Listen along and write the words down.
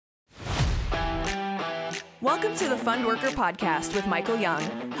Welcome to the Fundworker podcast with Michael Young,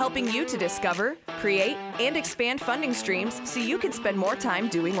 helping you to discover, create, and expand funding streams so you can spend more time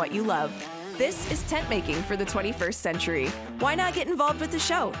doing what you love. This is tent making for the 21st century. Why not get involved with the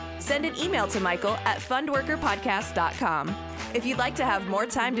show? Send an email to Michael at fundworkerpodcast.com. If you'd like to have more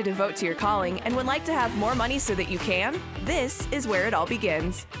time to devote to your calling and would like to have more money so that you can, this is where it all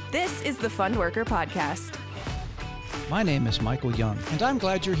begins. This is the Fundworker podcast. My name is Michael Young, and I'm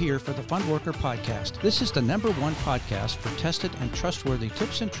glad you're here for the Fundworker podcast. This is the #1 podcast for tested and trustworthy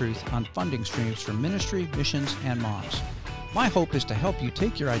tips and truth on funding streams for ministry, missions, and moms. My hope is to help you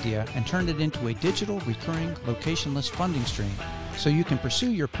take your idea and turn it into a digital, recurring, locationless funding stream so you can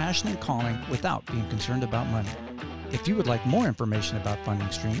pursue your passion and calling without being concerned about money. If you would like more information about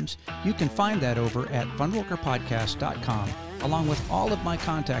funding streams, you can find that over at fundworkerpodcast.com, along with all of my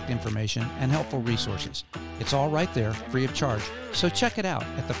contact information and helpful resources. It's all right there, free of charge, so check it out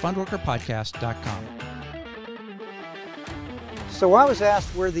at thefundworkerpodcast.com. So I was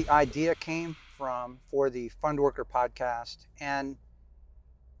asked where the idea came from for the Fundworker podcast, and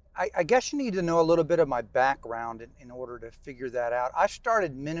I guess you need to know a little bit of my background in order to figure that out. I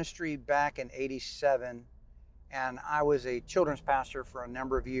started ministry back in '87, and I was a children's pastor for a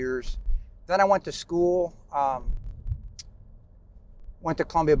number of years. Then I went to school, went to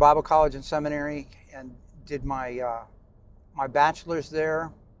Columbia Bible College and Seminary, and did my bachelor's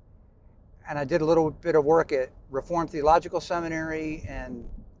there. And I did a little bit of work at Reformed Theological Seminary, and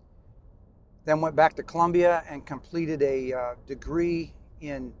then went back to Columbia and completed a degree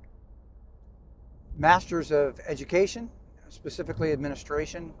in Master's of Education, specifically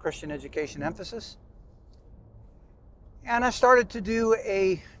Administration, Christian Education emphasis. And I started to do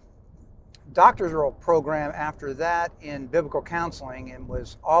a doctoral program after that in biblical counseling, and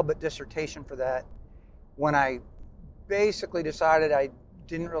was all but dissertation for that when I basically decided I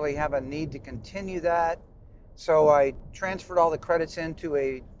didn't really have a need to continue that. So I transferred all the credits into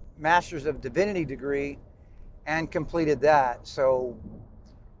a Master's of Divinity degree and completed that. So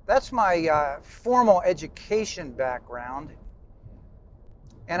that's my formal education background.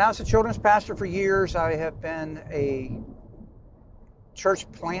 And I was a children's pastor for years. I have been a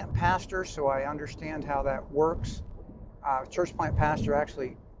church plant pastor, so I understand how that works. Church plant pastor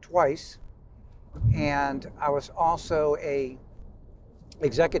actually twice. And I was also a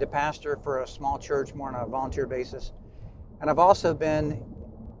executive pastor for a small church, more on a volunteer basis. And I've also been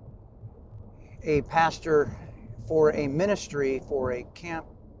a pastor for a ministry for a camp,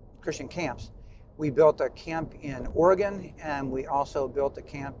 Christian camps. We built a camp in Oregon, and we also built a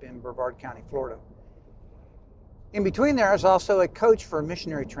camp in Brevard County, Florida. In between there, I was also a coach for a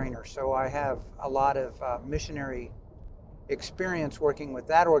missionary trainer, so I have a lot of missionary experience working with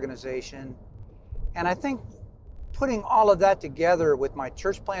that organization. And I think putting all of that together with my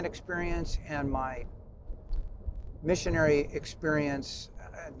church plant experience and my missionary experience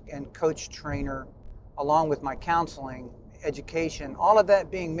and coach trainer, along with my counseling, education, all of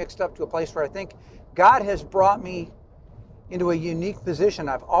that being mixed up to a place where I think God has brought me into a unique position.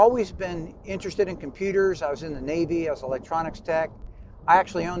 I've always been interested in computers. I was in the Navy, I was electronics tech. I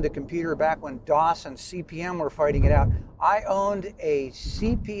actually owned a computer back when DOS and CP/M were fighting it out. I owned a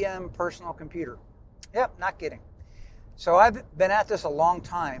CP/M personal computer. Yep, not kidding. So I've been at this a long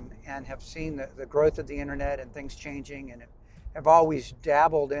time and have seen the growth of the internet and things changing, and have always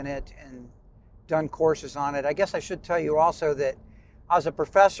dabbled in it and done courses on it. I guess I should tell you also that I was a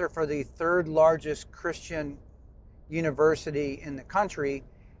professor for the third largest Christian university in the country,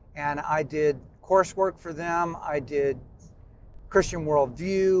 and I did coursework for them. I did Christian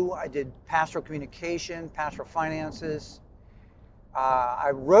worldview. I did pastoral communication, pastoral finances.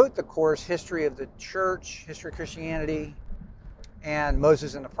 I wrote the course History of the Church, History of Christianity, and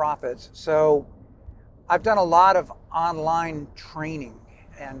Moses and the Prophets. So I've done a lot of online training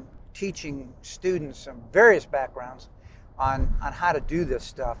and teaching students from various backgrounds on how to do this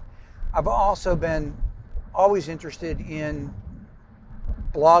stuff. I've also been always interested in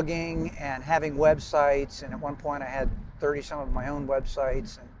blogging and having websites, and at one point I had 30 some of my own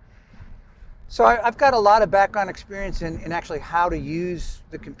websites. And so I've got a lot of background experience in actually how to use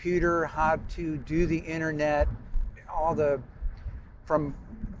the computer, how to do the internet, from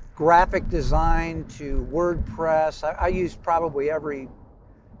graphic design to WordPress. I use probably every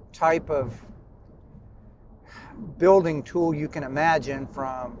type of building tool you can imagine,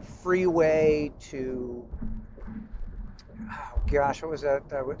 from Freeway to, what was that?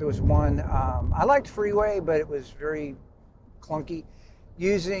 There was one, I liked Freeway, but it was very clunky.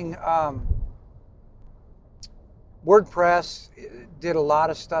 Using WordPress, did a lot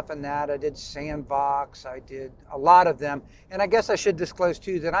of stuff in that. I did Sandbox, I did a lot of them. And I guess I should disclose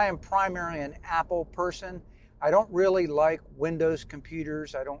too that I am primarily an Apple person, I don't really like Windows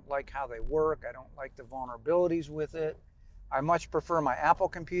computers. I don't like how they work. I don't like the vulnerabilities with it. I much prefer my Apple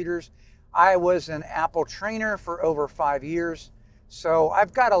computers. I was an Apple trainer for over 5 years. So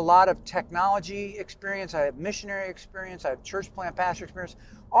I've got a lot of technology experience. I have missionary experience. I have church plant pastor experience.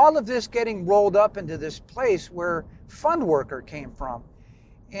 All of this getting rolled up into this place where Fundworker came from.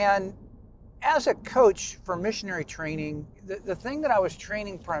 And as a coach for missionary training, the thing that I was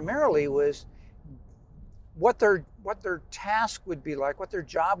training primarily was what their task would be like, what their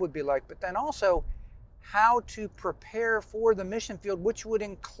job would be like, but then also how to prepare for the mission field, which would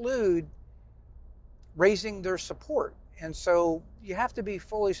include raising their support. And so you have to be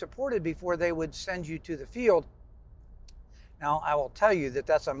fully supported before they would send you to the field. Now, I will tell you that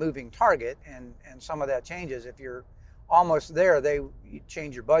that's a moving target, and some of that changes. If you're almost there, you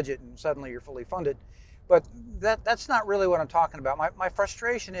change your budget and suddenly you're fully funded. But that's not really what I'm talking about. My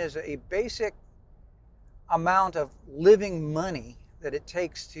frustration is a basic amount of living money that it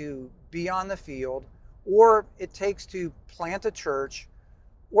takes to be on the field, or it takes to plant a church,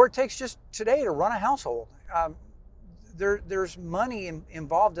 or it takes just today to run a household. There's money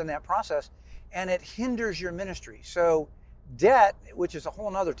involved in that process, and it hinders your ministry. So debt, which is a whole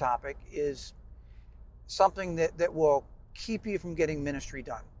nother topic, is something that will keep you from getting ministry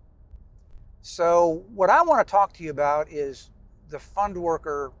done. So what I want to talk to you about is the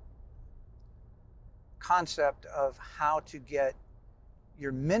Fundworker concept of how to get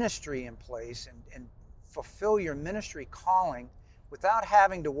your ministry in place and fulfill your ministry calling without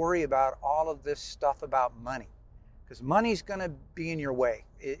having to worry about all of this stuff about money, because money's going to be in your way.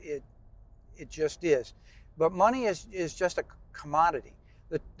 It just is. But money is just a commodity.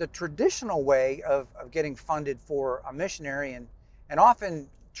 The traditional way of getting funded for a missionary and often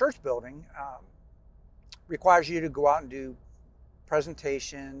church building requires you to go out and do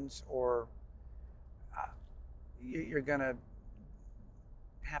presentations, or you're going to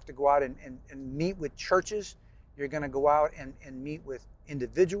have to go out and meet with churches. You're going to go out and meet with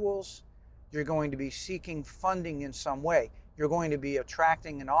individuals. You're going to be seeking funding in some way. You're going to be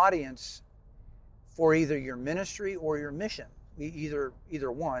attracting an audience for either your ministry or your mission.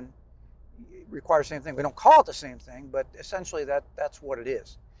 Either one requires the same thing. We don't call it the same thing, but essentially that's what it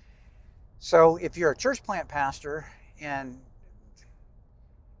is. So if you're a church plant pastor and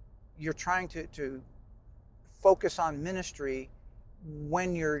you're trying to focus on ministry,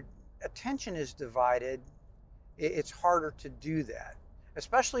 when your attention is divided, it's harder to do that,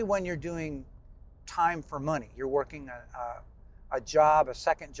 especially when you're doing time for money. You're working a job, a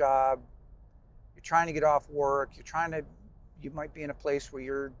second job. You're trying to get off work. You might be in a place where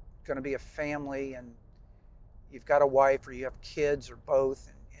you're going to be a family and you've got a wife or you have kids or both,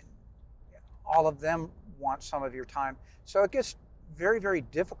 and all of them want some of your time. So it gets very, very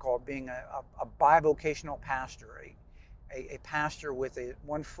difficult being a bivocational pastor, a pastor with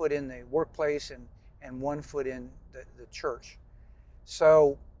one foot in the workplace and one foot in the church.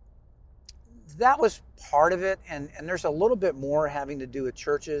 So that was part of it, and there's a little bit more having to do with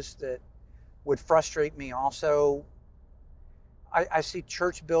churches that would frustrate me also. I see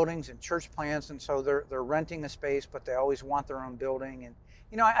church buildings and church plants, and so they're renting a space, but they always want their own building.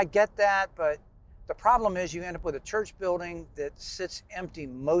 And I get that, but the problem is you end up with a church building that sits empty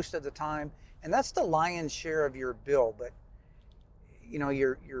most of the time, and that's the lion's share of your bill. But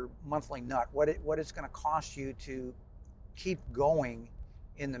your monthly nut, what it's going to cost you to keep going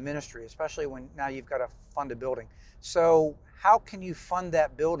in the ministry, especially when now you've got to fund a building. So how can you fund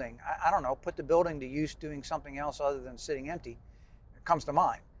that building? I don't know, put the building to use doing something else other than sitting empty. It comes to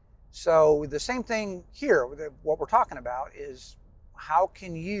mind. So the same thing here, what we're talking about is how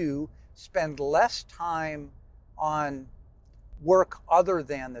can you spend less time on work other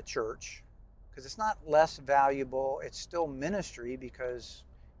than the church, because it's not less valuable, it's still ministry, because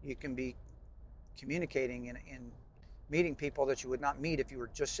you can be communicating in meeting people that you would not meet if you were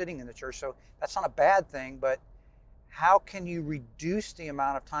just sitting in the church. So that's not a bad thing, but how can you reduce the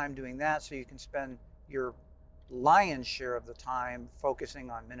amount of time doing that so you can spend your lion's share of the time focusing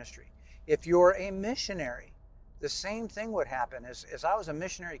on ministry? If you're a missionary, the same thing would happen. As I was a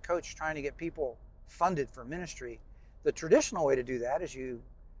missionary coach trying to get people funded for ministry, the traditional way to do that is you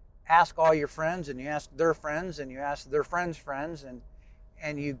ask all your friends, and you ask their friends, and you ask their friends' friends,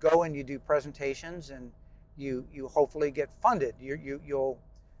 and you go and you do presentations, and you hopefully get funded. You'll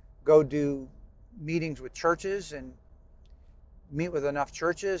go do meetings with churches and meet with enough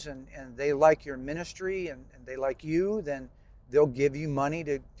churches, and they like your ministry and they like you, then they'll give you money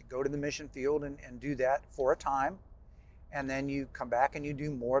to go to the mission field and do that for a time. And then you come back and you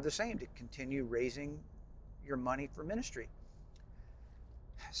do more of the same to continue raising your money for ministry.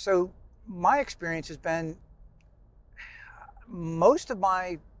 So my experience has been most of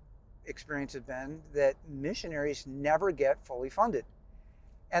my experience has been that missionaries never get fully funded.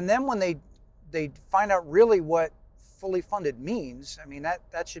 And then when they find out really what fully funded means, I mean,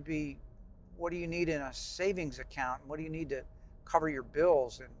 that should be, what do you need in a savings account? What do you need to cover your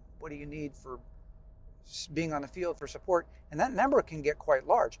bills? And what do you need for being on the field for support? And that number can get quite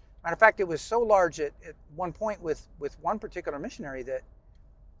large. Matter of fact, it was so large at one point with one particular missionary that,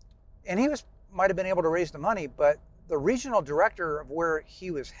 and he might have been able to raise the money, but the regional director of where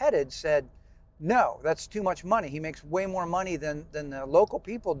he was headed said, no, that's too much money. He makes way more money than the local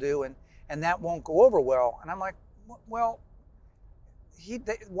people do, and that won't go over well. And I'm like, well,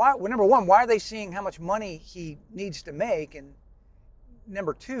 number one, why are they seeing how much money he needs to make? And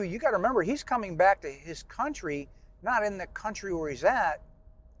number two, you got to remember, he's coming back to his country, not in the country where he's at,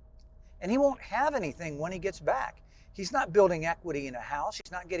 and he won't have anything when he gets back. He's not building equity in a house.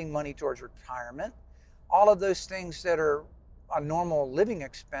 He's not getting money towards retirement. All of those things that are a normal living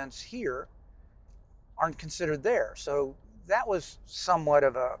expense here aren't considered there. So that was somewhat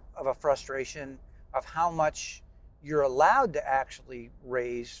of a frustration of how much you're allowed to actually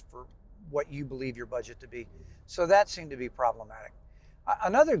raise for what you believe your budget to be. So that seemed to be problematic.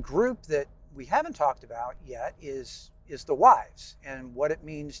 Another group that we haven't talked about yet is the wives, and what it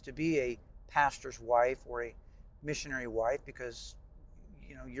means to be a pastor's wife or a missionary wife, because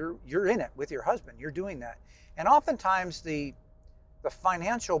you're in it with your husband, you're doing that. And oftentimes the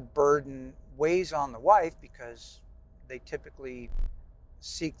financial burden weighs on the wife because they typically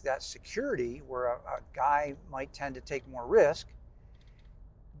seek that security, where a guy might tend to take more risk.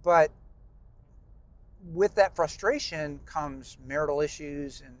 But with that frustration comes marital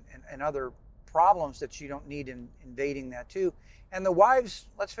issues and other problems that you don't need invading that too. And the wives,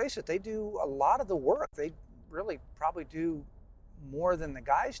 let's face it, they do a lot of the work. They really probably do more than the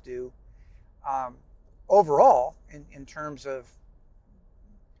guys do overall in terms of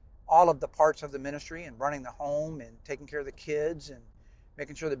all of the parts of the ministry and running the home and taking care of the kids and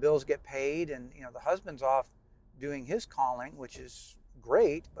making sure the bills get paid. And the husband's off doing his calling, which is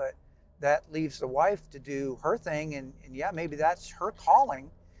great, but that leaves the wife to do her thing. And yeah, maybe that's her calling,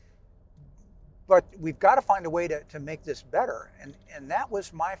 but we've got to find a way to make this better. And that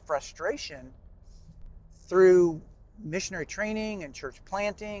was my frustration through missionary training and church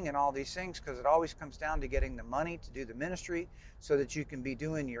planting and all these things, because it always comes down to getting the money to do the ministry so that you can be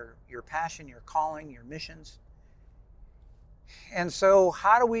doing your passion, your calling, your missions. And so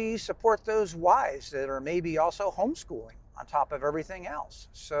how do we support those wives that are maybe also homeschooling on top of everything else?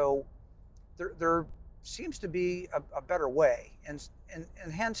 So there seems to be a better way, and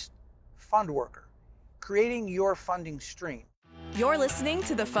hence Fundworker, creating your funding stream. You're listening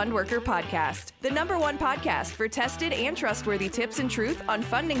to the Fundworker podcast, the #1 podcast for tested and trustworthy tips and truth on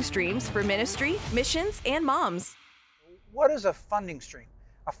funding streams for ministry, missions, and moms. What is a funding stream?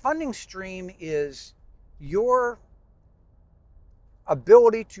 A funding stream is your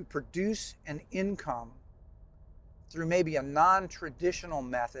ability to produce an income through maybe a non-traditional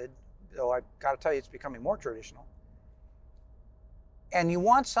method, though I've got to tell you it's becoming more traditional. And you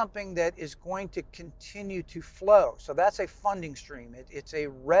want something that is going to continue to flow. So that's a funding stream. It's a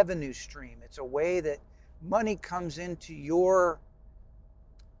revenue stream. It's a way that money comes into your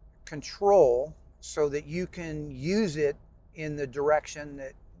control so that you can use it in the direction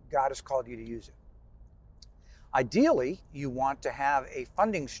that God has called you to use it. Ideally, you want to have a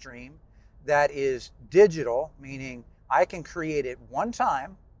funding stream that is digital, meaning I can create it one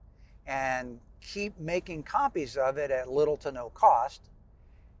time and keep making copies of it at little to no cost.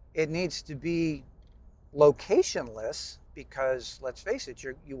 It needs to be locationless, because let's face it,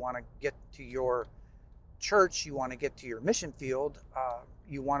 you want to get to your church, you want to get to your mission field,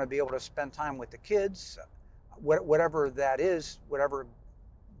 you want to be able to spend time with the kids, whatever that is, whatever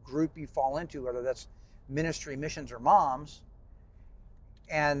group you fall into, whether that's ministry, missions, or moms.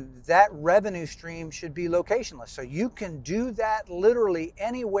 And that revenue stream should be locationless. So you can do that literally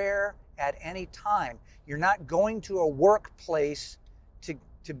anywhere at any time. You're not going to a workplace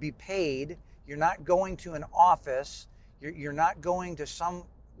to be paid. You're not going to an office. You're not going to some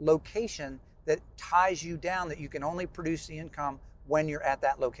location that ties you down, that you can only produce the income when you're at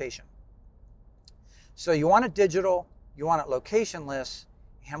that location. So you want it digital, you want it locationless,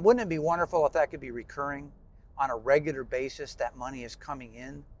 and wouldn't it be wonderful if that could be recurring on a regular basis, that money is coming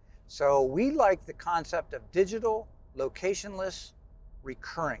in? So we like the concept of digital, locationless,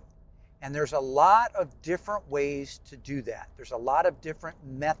 recurring. And there's a lot of different ways to do that. There's a lot of different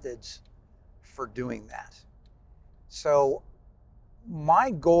methods for doing that. So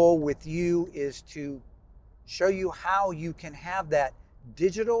my goal with you is to show you how you can have that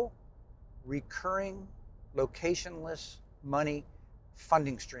digital, recurring, locationless money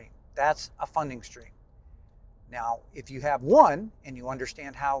funding stream. That's a funding stream. Now, if you have one and you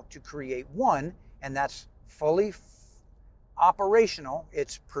understand how to create one, and that's fully operational,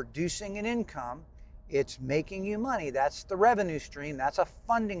 it's producing an income, it's making you money, that's the revenue stream, that's a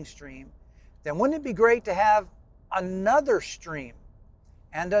funding stream, then wouldn't it be great to have another stream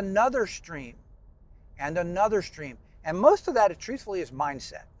and another stream and another stream? And most of that, truthfully, is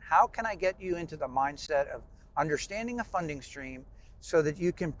mindset. How can I get you into the mindset of understanding a funding stream so that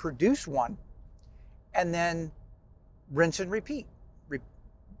you can produce one and then rinse and repeat?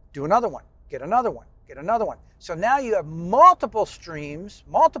 Do another one, get another one, get another one. So now you have multiple streams,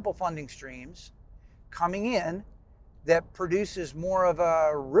 multiple funding streams coming in that produces more of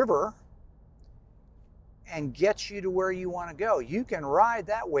a river and gets you to where you want to go. You can ride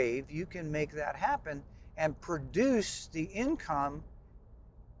that wave, you can make that happen and produce the income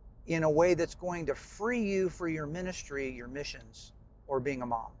in a way that's going to free you for your ministry, your missions, or being a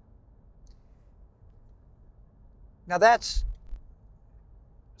mom. Now that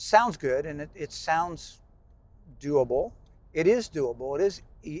sounds good, and it sounds doable. It is doable.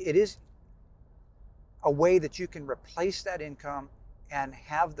 It is a way that you can replace that income and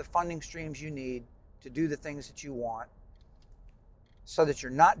have the funding streams you need to do the things that you want, so that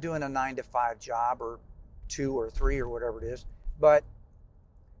you're not doing a 9-to-5 job or 2 or 3 or whatever it is, but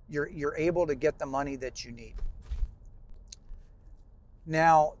you're able to get the money that you need.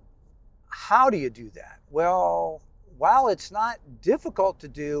 Now, how do you do that? Well, while it's not difficult to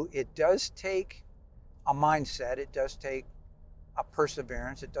do, it does take a mindset, it does take a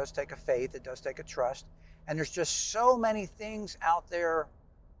perseverance, it does take a faith, it does take a trust. And there's just so many things out there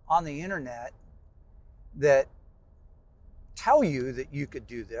on the internet that tell you that you could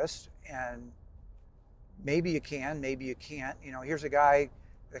do this, and maybe you can, maybe you can't. You know, here's a guy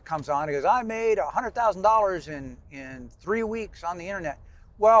that comes on and goes, I made $100,000 in 3 weeks on the internet.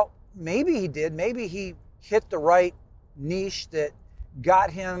 Well, maybe he did. Maybe he hit the right niche that got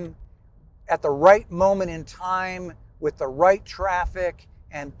him at the right moment in time with the right traffic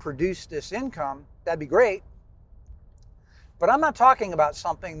and produced this income. That'd be great. But I'm not talking about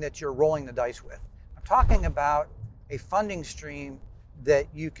something that you're rolling the dice with. I'm talking about a funding stream that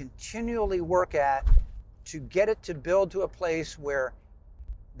you continually work at to get it to build to a place where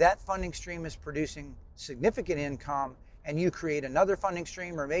that funding stream is producing significant income, and you create another funding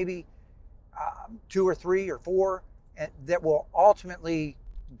stream, or maybe 2 or 3 or 4, that will ultimately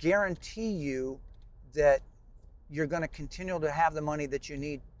guarantee you that you're going to continue to have the money that you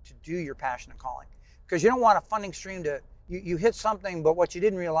need to do your passion and calling. Because you don't want a funding stream to, you hit something, but what you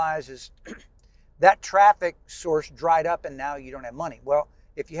didn't realize is that traffic source dried up and now you don't have money. Well,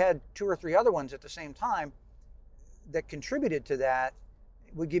 if you had 2 or 3 other ones at the same time that contributed to that,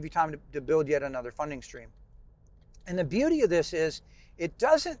 it would give you time to build yet another funding stream. And the beauty of this is it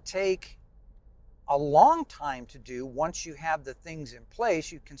doesn't take a long time to do. Once you have the things in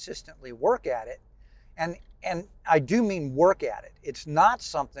place, you consistently work at it. And I do mean work at it. It's not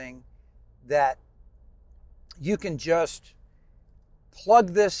something that you can just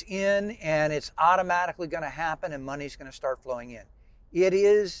plug this in and it's automatically going to happen and money's going to start flowing in. It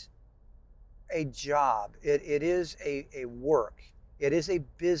is a job. It is a work. It is a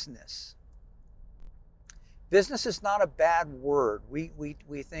business. Business is not a bad word.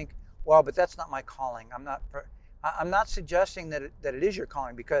 We think, well, but that's not my calling. I'm not suggesting that it is your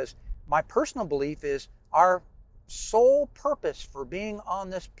calling, because my personal belief is our sole purpose for being on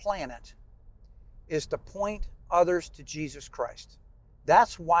this planet is to point others to Jesus Christ.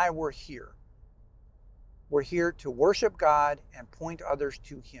 That's why we're here. We're here to worship God and point others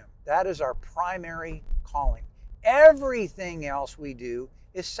to Him. That is our primary calling. Everything else we do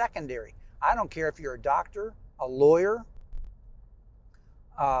is secondary. I don't care if you're a doctor, a lawyer,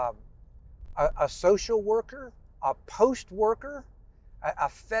 a social worker, a post worker, a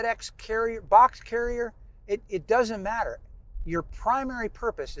FedEx carrier, box carrier. It doesn't matter. Your primary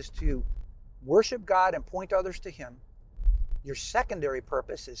purpose is to worship God and point others to Him. Your secondary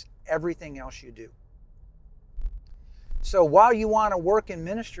purpose is everything else you do. So while you want to work in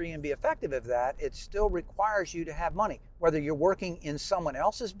ministry and be effective at that, it still requires you to have money, whether you're working in someone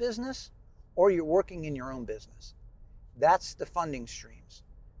else's business or you're working in your own business. That's the funding streams.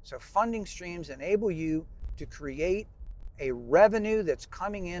 So funding streams enable you to create a revenue that's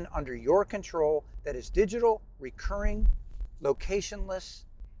coming in under your control, that is digital, recurring, locationless,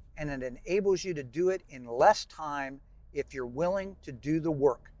 and it enables you to do it in less time if you're willing to do the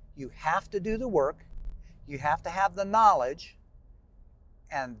work. You have to do the work. You have to have the knowledge,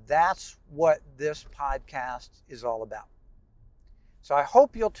 and that's what this podcast is all about. So I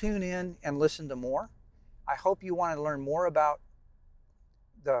hope you'll tune in and listen to more. I hope you want to learn more about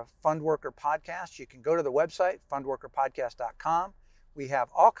the Fundworker podcast. You can go to the website, fundworkerpodcast.com. We have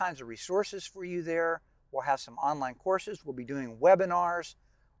all kinds of resources for you there. We'll have some online courses. We'll be doing webinars.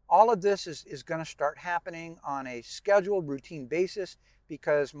 All of this is going to start happening on a scheduled, routine basis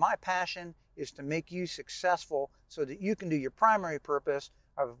because my passion is to make you successful so that you can do your primary purpose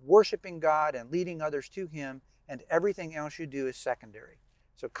of worshiping God and leading others to Him, and everything else you do is secondary.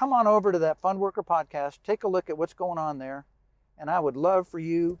 So come on over to that Fundworker podcast, take a look at what's going on there, and I would love for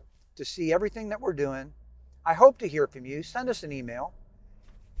you to see everything that we're doing. I hope to hear from you. Send us an email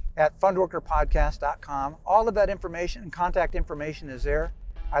at fundworkerpodcast.com. All of that information and contact information is there.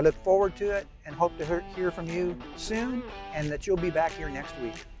 I look forward to it and hope to hear from you soon, and that you'll be back here next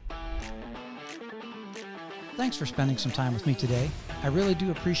week. Thanks for spending some time with me today. I really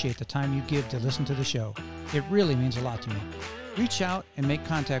do appreciate the time you give to listen to the show. It really means a lot to me. Reach out and make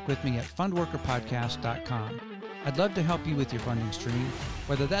contact with me at fundworkerpodcast.com. I'd love to help you with your funding stream,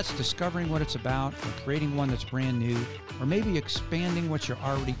 whether that's discovering what it's about or creating one that's brand new, or maybe expanding what you're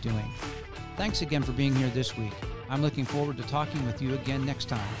already doing. Thanks again for being here this week. I'm looking forward to talking with you again next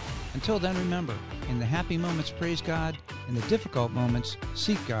time. Until then, remember, in the happy moments, praise God. In the difficult moments,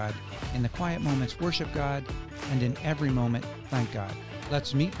 seek God. In the quiet moments, worship God. And in every moment, thank God.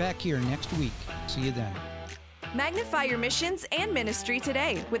 Let's meet back here next week. See you then. Magnify your missions and ministry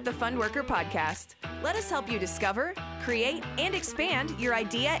today with the Fundworker podcast. Let us help you discover, create, and expand your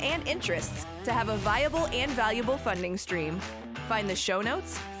idea and interests to have a viable and valuable funding stream. Find the show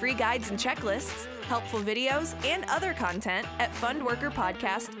notes, free guides and checklists, helpful videos, and other content at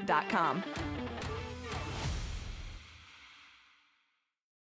fundworkerpodcast.com.